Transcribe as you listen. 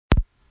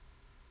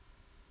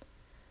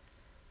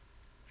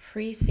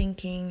free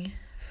thinking,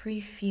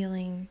 free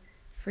feeling,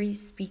 free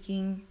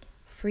speaking,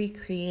 free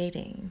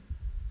creating.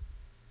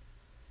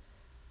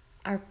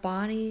 Our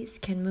bodies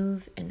can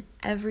move in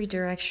every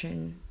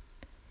direction.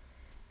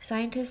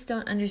 Scientists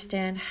don't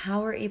understand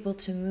how we're able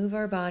to move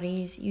our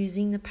bodies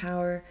using the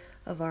power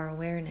of our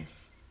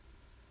awareness.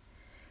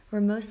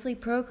 We're mostly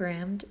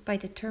programmed by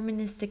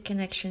deterministic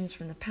connections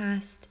from the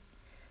past,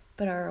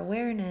 but our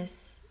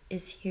awareness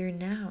is here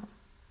now.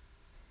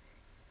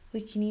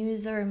 We can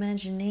use our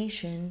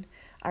imagination,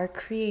 our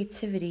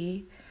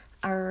creativity,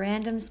 our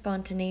random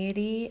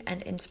spontaneity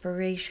and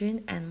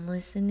inspiration and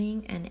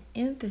listening and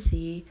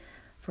empathy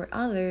for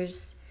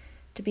others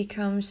to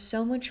become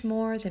so much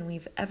more than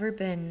we've ever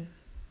been.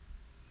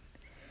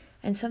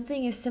 And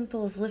something as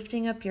simple as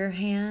lifting up your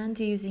hand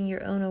using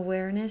your own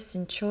awareness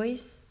and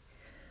choice,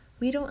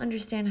 we don't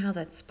understand how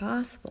that's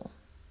possible.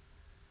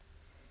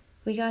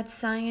 We got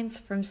science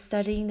from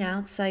studying the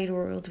outside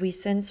world we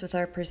sense with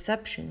our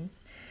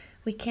perceptions.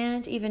 We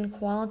can't even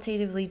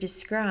qualitatively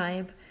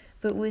describe,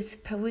 but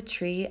with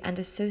poetry and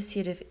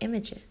associative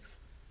images.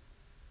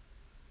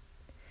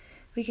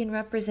 We can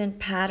represent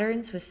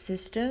patterns with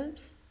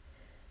systems,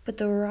 but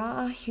the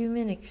raw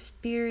human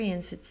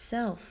experience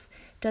itself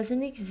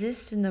doesn't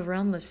exist in the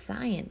realm of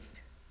science.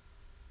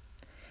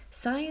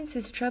 Science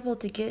has trouble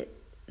to get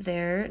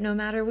there no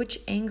matter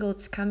which angle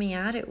it's coming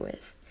at it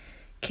with.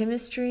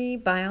 Chemistry,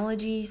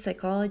 biology,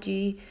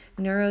 psychology,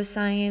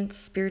 neuroscience,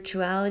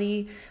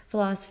 spirituality,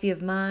 philosophy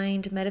of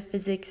mind,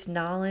 metaphysics,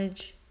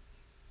 knowledge.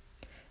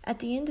 At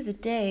the end of the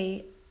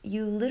day,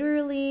 you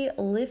literally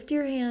lift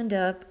your hand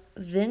up,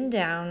 then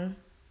down,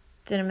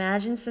 then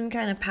imagine some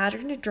kind of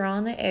pattern to draw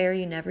in the air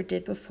you never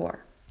did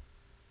before.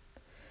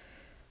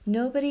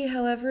 Nobody,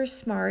 however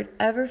smart,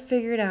 ever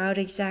figured out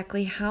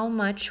exactly how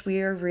much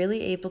we are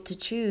really able to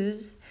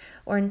choose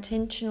or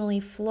intentionally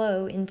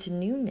flow into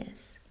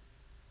newness.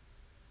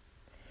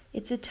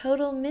 It's a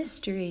total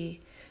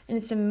mystery, and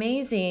it's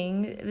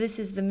amazing this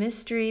is the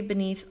mystery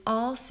beneath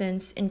all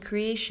sense and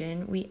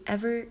creation we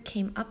ever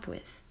came up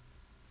with.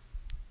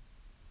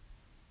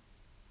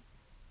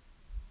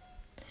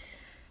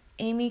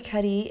 Amy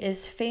Cuddy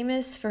is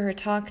famous for her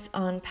talks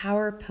on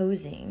power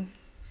posing.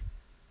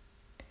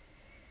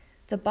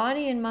 The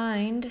body and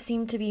mind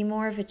seem to be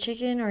more of a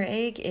chicken or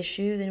egg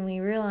issue than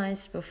we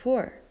realized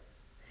before.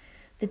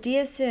 The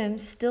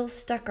DSM's still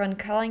stuck on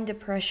calling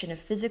depression a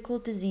physical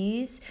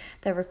disease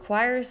that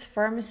requires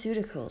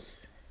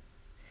pharmaceuticals.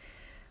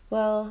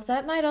 Well,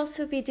 that might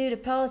also be due to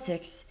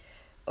politics,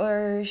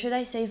 or should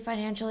I say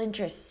financial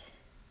interests.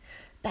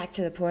 Back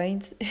to the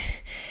point.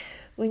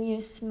 When you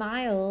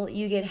smile,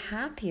 you get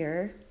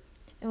happier,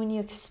 and when you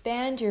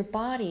expand your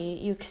body,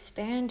 you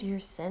expand your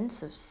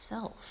sense of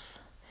self.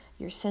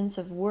 Your sense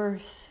of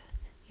worth,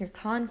 your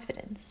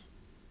confidence.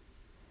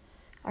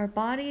 Our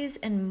bodies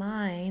and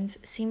minds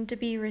seem to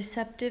be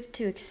receptive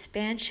to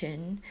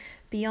expansion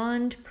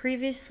beyond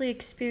previously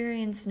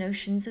experienced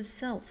notions of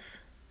self.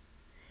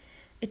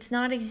 It's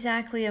not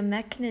exactly a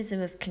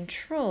mechanism of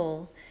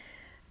control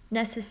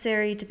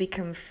necessary to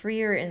become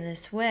freer in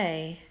this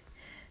way,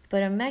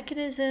 but a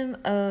mechanism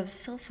of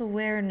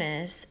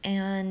self-awareness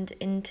and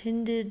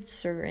intended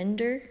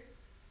surrender.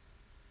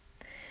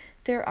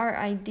 There are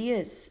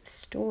ideas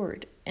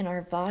stored in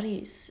our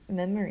bodies'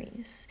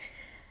 memories,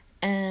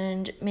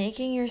 and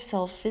making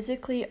yourself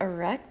physically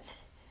erect,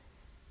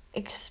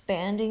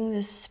 expanding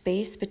the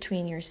space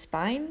between your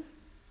spine,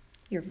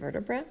 your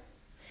vertebra.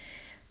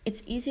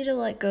 It's easy to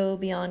let go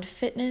beyond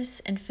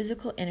fitness and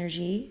physical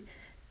energy,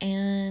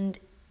 and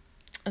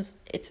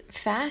it's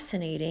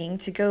fascinating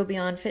to go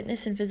beyond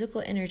fitness and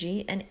physical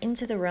energy and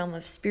into the realm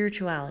of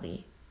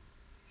spirituality.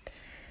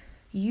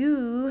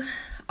 You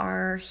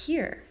are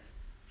here.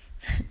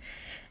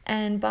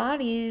 And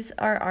bodies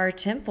are our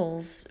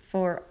temples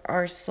for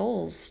our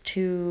souls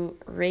to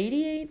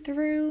radiate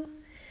through,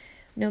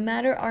 no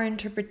matter our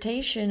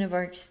interpretation of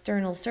our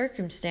external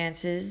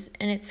circumstances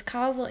and its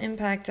causal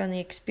impact on the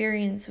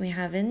experience we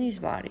have in these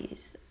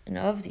bodies and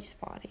of these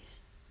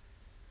bodies.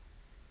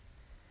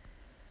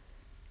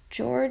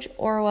 George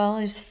Orwell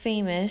is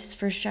famous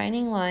for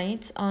shining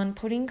light on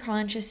putting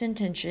conscious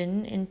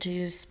intention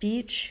into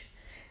speech,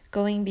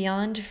 going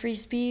beyond free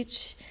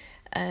speech,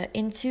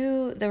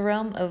 into the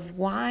realm of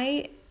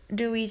why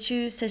do we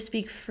choose to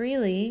speak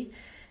freely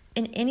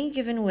in any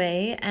given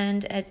way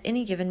and at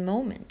any given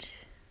moment.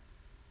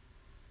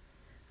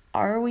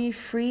 Are we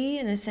free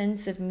in the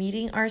sense of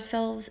meeting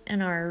ourselves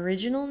and our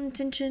original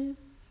intention?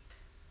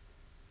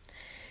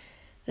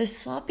 The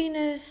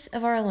sloppiness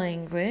of our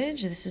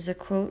language, this is a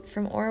quote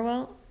from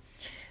Orwell,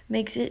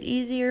 makes it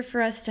easier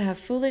for us to have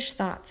foolish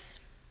thoughts.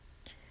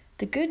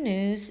 The good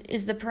news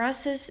is the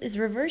process is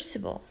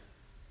reversible.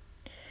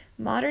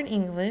 Modern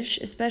English,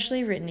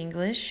 especially written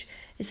English,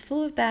 is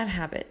full of bad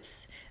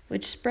habits,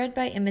 which spread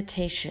by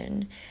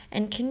imitation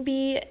and can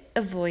be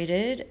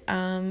avoided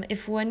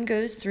if one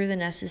goes through the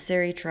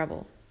necessary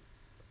trouble.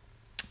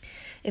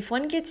 If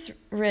one gets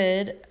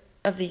rid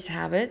of these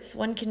habits,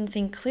 one can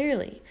think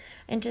clearly,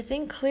 and to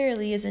think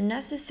clearly is a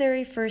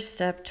necessary first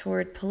step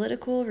toward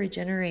political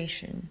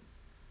regeneration.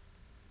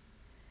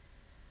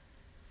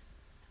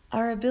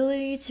 Our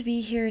ability to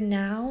be here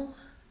now,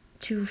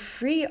 to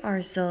free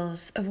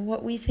ourselves of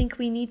what we think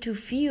we need to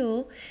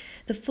feel,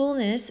 the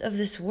fullness of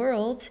this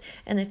world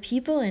and the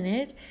people in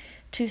it,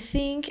 to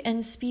think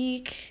and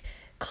speak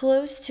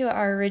close to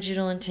our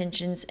original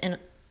intentions and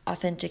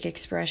authentic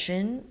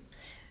expression,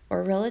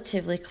 or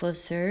relatively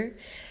closer,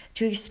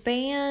 to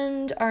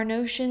expand our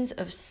notions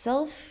of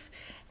self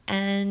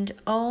and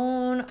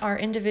own our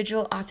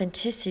individual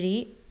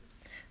authenticity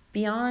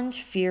beyond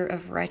fear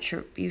of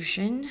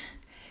retribution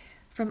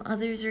from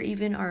others or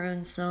even our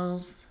own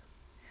selves,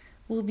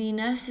 will be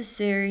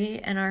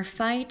necessary in our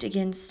fight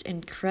against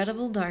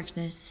incredible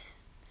darkness,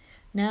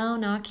 now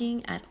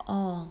knocking at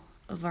all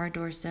of our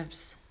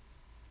doorsteps.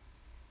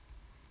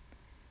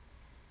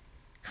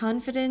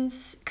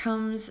 Confidence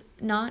comes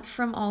not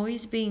from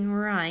always being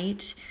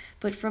right,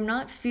 but from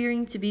not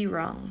fearing to be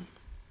wrong.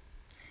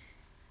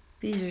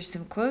 These are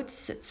some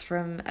quotes. It's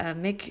from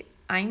Mick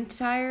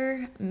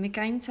Eintyre.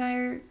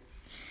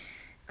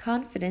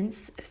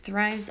 Confidence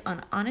thrives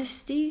on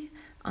honesty,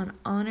 on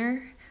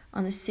honor,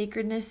 on the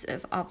sacredness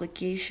of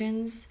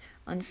obligations,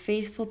 on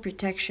faithful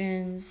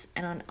protections,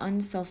 and on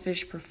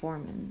unselfish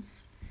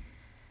performance.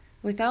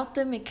 Without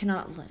them, it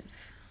cannot live.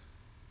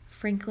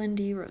 Franklin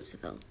D.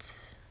 Roosevelt.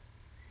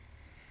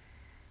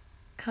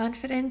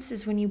 Confidence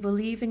is when you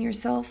believe in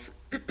yourself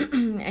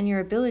and your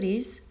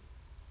abilities.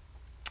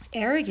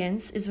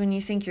 Arrogance is when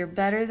you think you're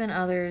better than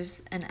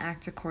others and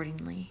act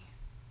accordingly.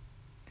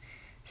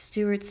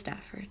 Stuart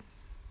Stafford.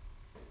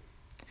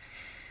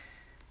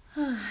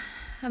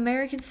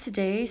 Americans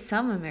today,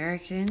 some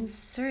Americans,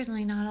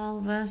 certainly not all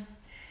of us,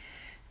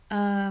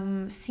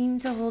 seem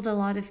to hold a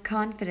lot of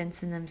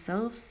confidence in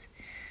themselves.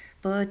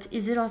 But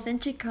is it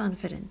authentic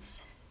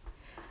confidence?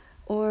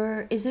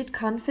 Or is it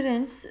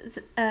confidence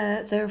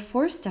they're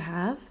forced to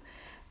have,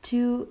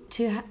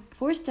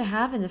 forced to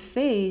have in the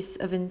face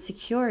of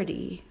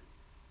insecurity?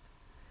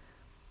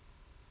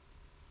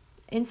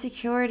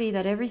 Insecurity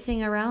that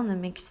everything around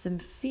them makes them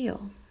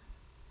feel.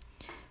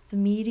 The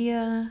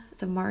media,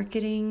 the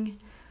marketing,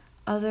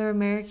 other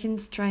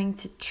Americans trying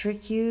to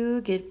trick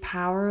you, get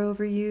power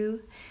over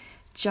you,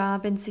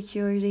 job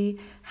insecurity,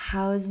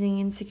 housing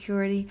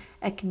insecurity,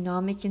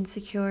 economic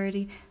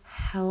insecurity,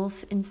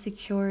 health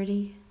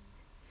insecurity,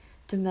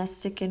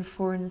 domestic and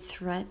foreign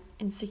threat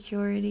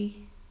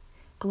insecurity,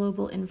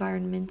 global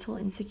environmental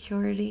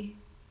insecurity.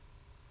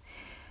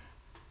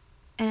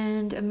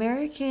 And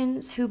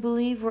Americans who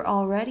believe we're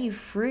already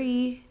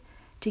free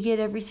to get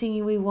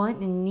everything we want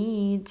and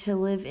need to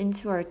live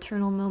into our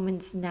eternal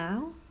moments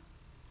now.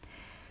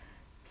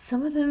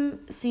 Some of them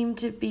seem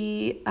to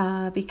be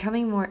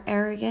becoming more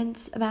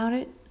arrogant about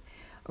it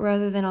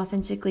rather than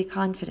authentically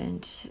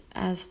confident,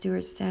 as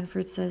Stuart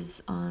Stafford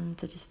says on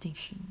The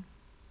Distinction.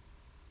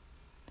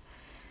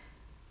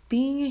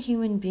 Being a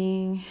human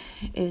being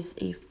is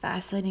a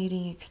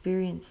fascinating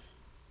experience.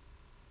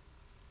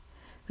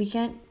 We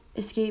can't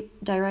escape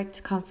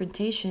direct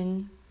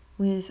confrontation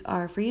with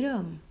our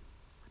freedom,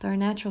 with our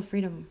natural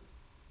freedom.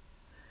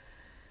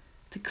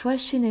 The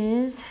question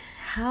is,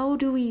 how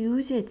do we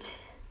use it?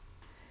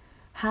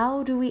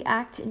 How do we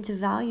act into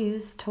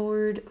values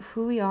toward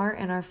who we are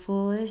in our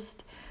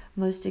fullest,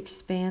 most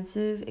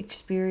expansive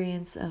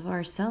experience of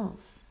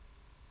ourselves?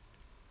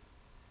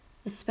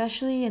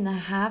 Especially in the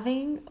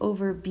having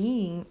over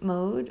being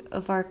mode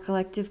of our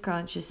collective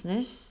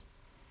consciousness,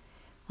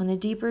 when the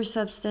deeper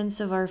substance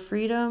of our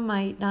freedom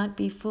might not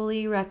be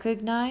fully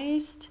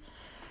recognized,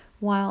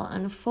 while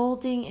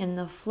unfolding in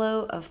the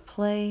flow of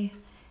play,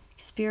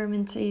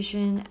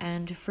 experimentation,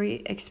 and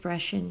free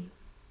expression.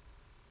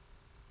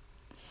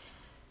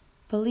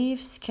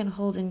 Beliefs can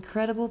hold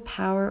incredible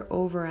power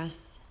over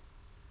us.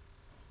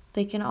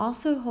 They can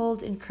also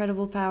hold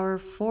incredible power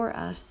for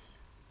us.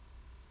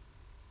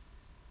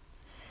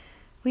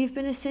 We've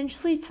been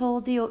essentially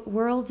told the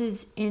world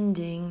is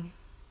ending.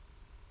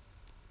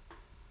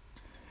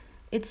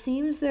 It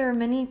seems there are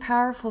many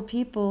powerful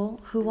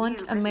people who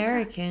want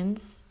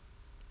Americans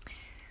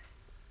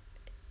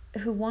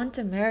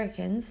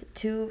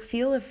to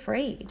feel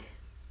afraid,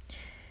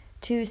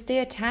 to stay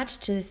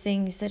attached to the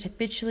things that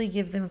habitually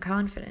give them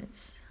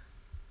confidence,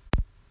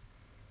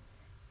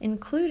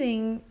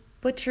 including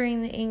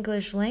butchering the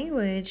English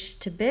language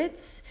to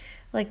bits,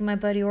 like my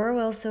buddy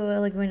Orwell so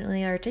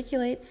eloquently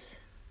articulates.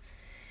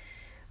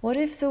 What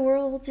if the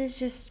world is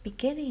just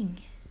beginning?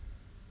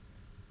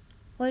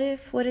 What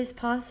if what is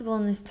possible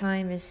in this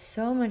time is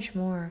so much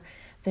more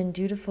than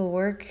dutiful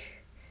work,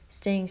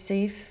 staying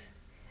safe,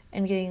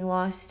 and getting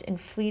lost in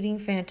fleeting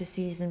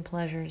fantasies and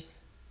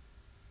pleasures?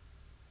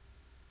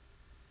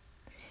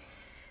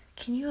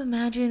 Can you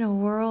imagine a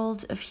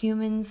world of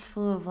humans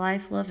full of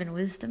life, love, and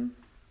wisdom?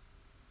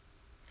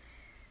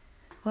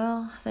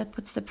 Well, that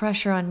puts the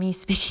pressure on me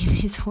speaking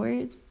these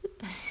words.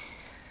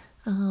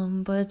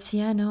 But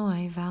yeah, no,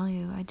 I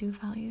do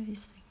value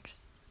these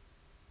things.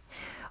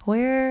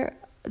 Where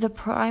the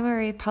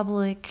primary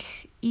public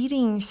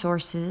eating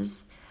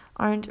sources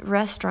aren't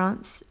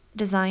restaurants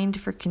designed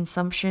for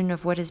consumption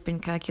of what has been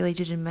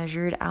calculated and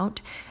measured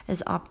out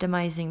as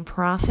optimizing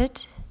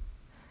profit,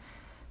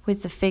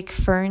 with the fake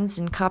ferns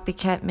and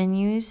copycat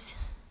menus.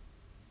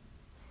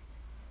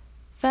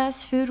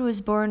 Fast food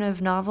was born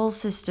of novel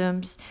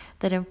systems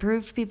that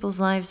improved people's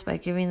lives by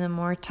giving them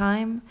more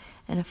time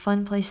and a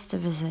fun place to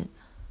visit.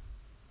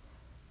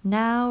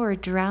 Now we're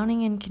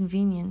drowning in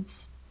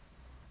convenience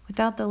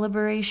without the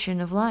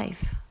liberation of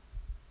life.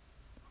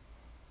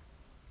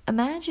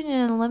 Imagine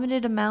an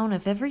unlimited amount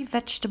of every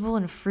vegetable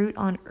and fruit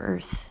on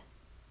earth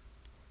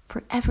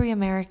for every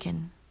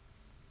American.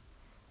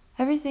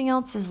 Everything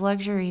else is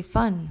luxury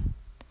fun.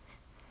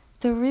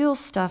 The real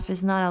stuff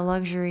is not a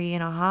luxury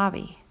and a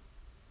hobby.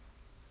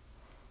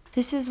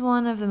 This is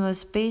one of the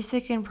most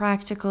basic and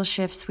practical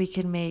shifts we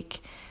can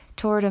make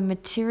toward a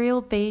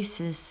material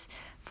basis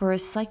for a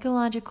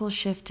psychological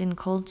shift in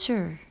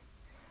culture,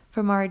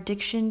 from our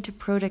addiction to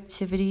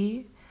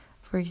productivity,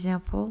 for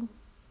example.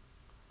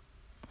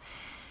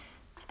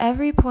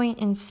 Every point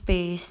in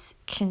space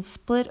can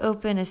split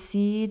open a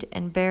seed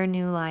and bear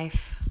new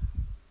life.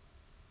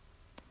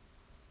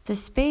 The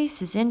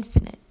space is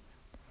infinite,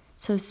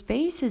 so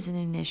space isn't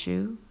an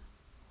issue.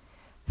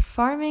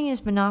 Farming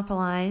is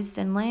monopolized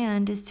and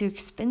land is too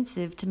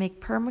expensive to make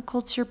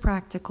permaculture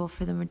practical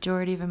for the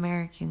majority of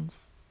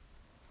Americans.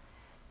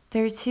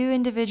 They're too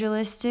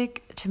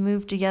individualistic to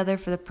move together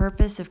for the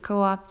purpose of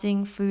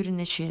co-opting food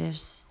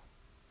initiatives.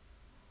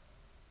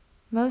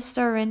 Most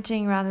are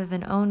renting rather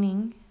than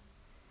owning,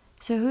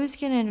 so who's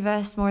going to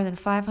invest more than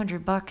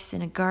 $500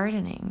 in a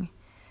gardening,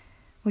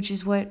 which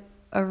is what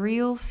a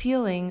real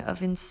feeling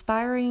of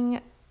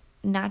inspiring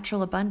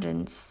natural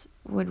abundance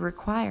would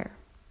require?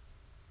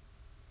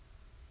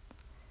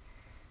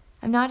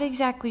 I'm not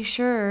exactly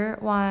sure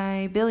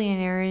why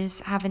billionaires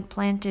haven't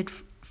planted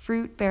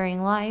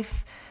fruit-bearing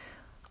life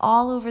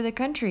all over the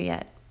country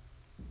yet.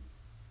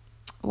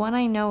 One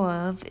I know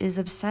of is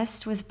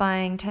obsessed with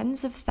buying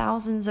tens of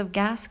thousands of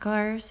gas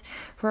cars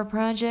for a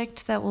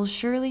project that will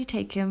surely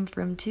take him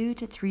from 2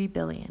 to 3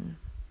 billion.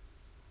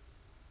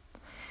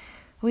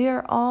 We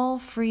are all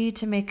free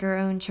to make our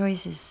own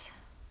choices.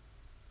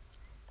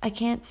 I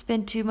can't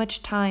spend too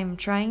much time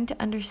trying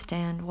to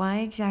understand why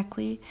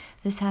exactly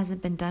this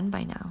hasn't been done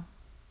by now.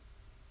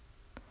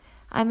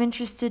 I'm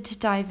interested to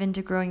dive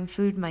into growing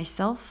food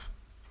myself,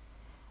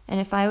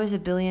 and if I was a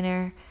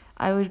billionaire,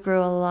 I would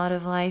grow a lot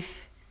of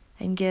life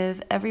and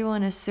give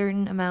everyone a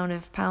certain amount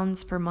of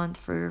pounds per month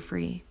for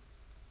free.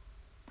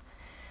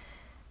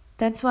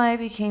 That's why I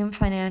became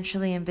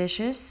financially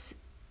ambitious.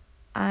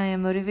 I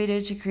am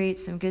motivated to create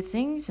some good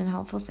things and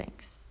helpful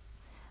things.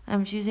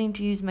 I'm choosing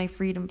to use my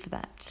freedom for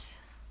that.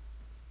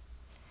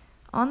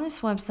 On this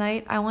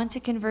website, I want to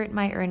convert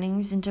my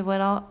earnings into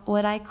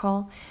what I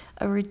call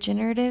a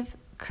regenerative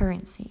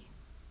currency.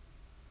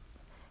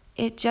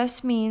 It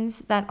just means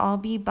that I'll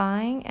be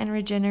buying and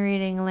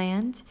regenerating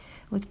land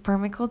with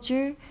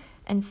permaculture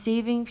and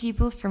saving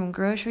people from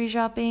grocery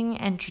shopping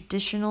and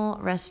traditional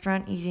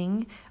restaurant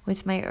eating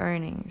with my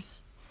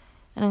earnings,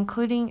 and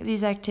including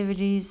these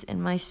activities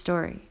in my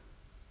story.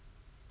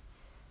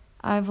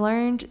 I've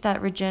learned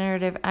that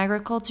regenerative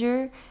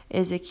agriculture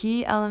is a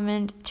key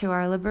element to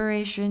our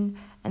liberation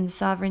and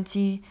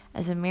sovereignty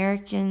as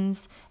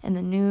Americans in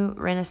the new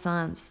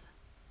Renaissance.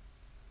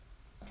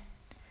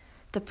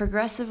 The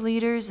progressive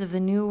leaders of the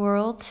New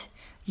World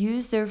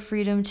use their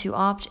freedom to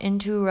opt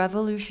into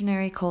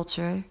revolutionary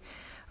culture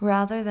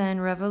rather than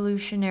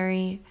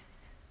revolutionary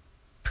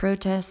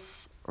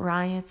protests,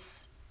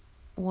 riots,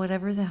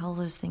 whatever the hell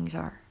those things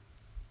are.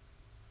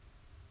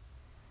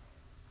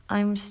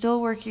 I'm still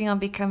working on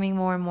becoming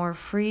more and more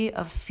free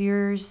of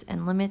fears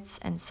and limits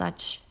and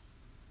such.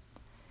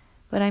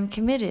 But I'm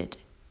committed,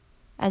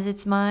 as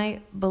it's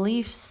my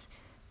beliefs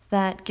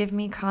that give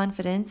me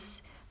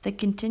confidence that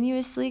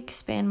continuously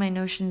expand my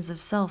notions of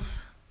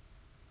self.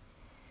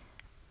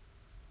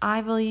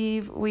 I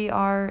believe we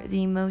are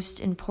the most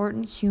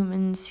important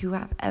humans who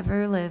have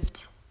ever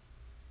lived.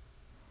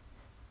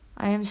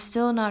 I am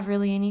still not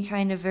really any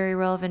kind of very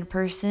relevant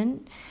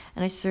person,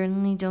 and I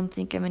certainly don't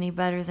think I'm any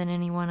better than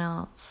anyone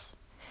else.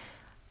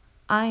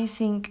 I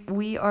think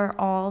we are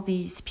all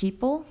these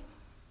people,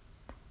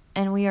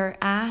 and we are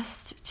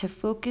asked to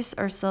focus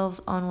ourselves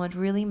on what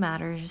really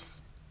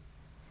matters.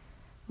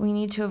 We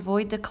need to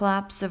avoid the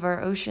collapse of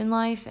our ocean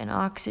life and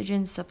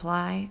oxygen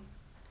supply.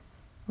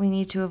 We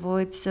need to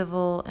avoid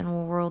civil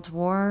and world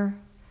war.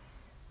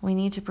 We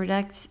need to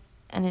protect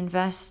and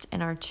invest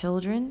in our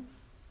children.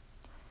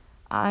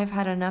 I've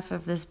had enough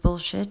of this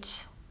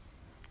bullshit,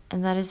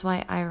 and that is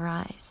why I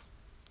rise.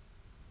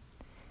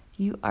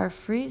 You are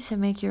free to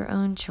make your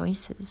own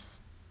choices.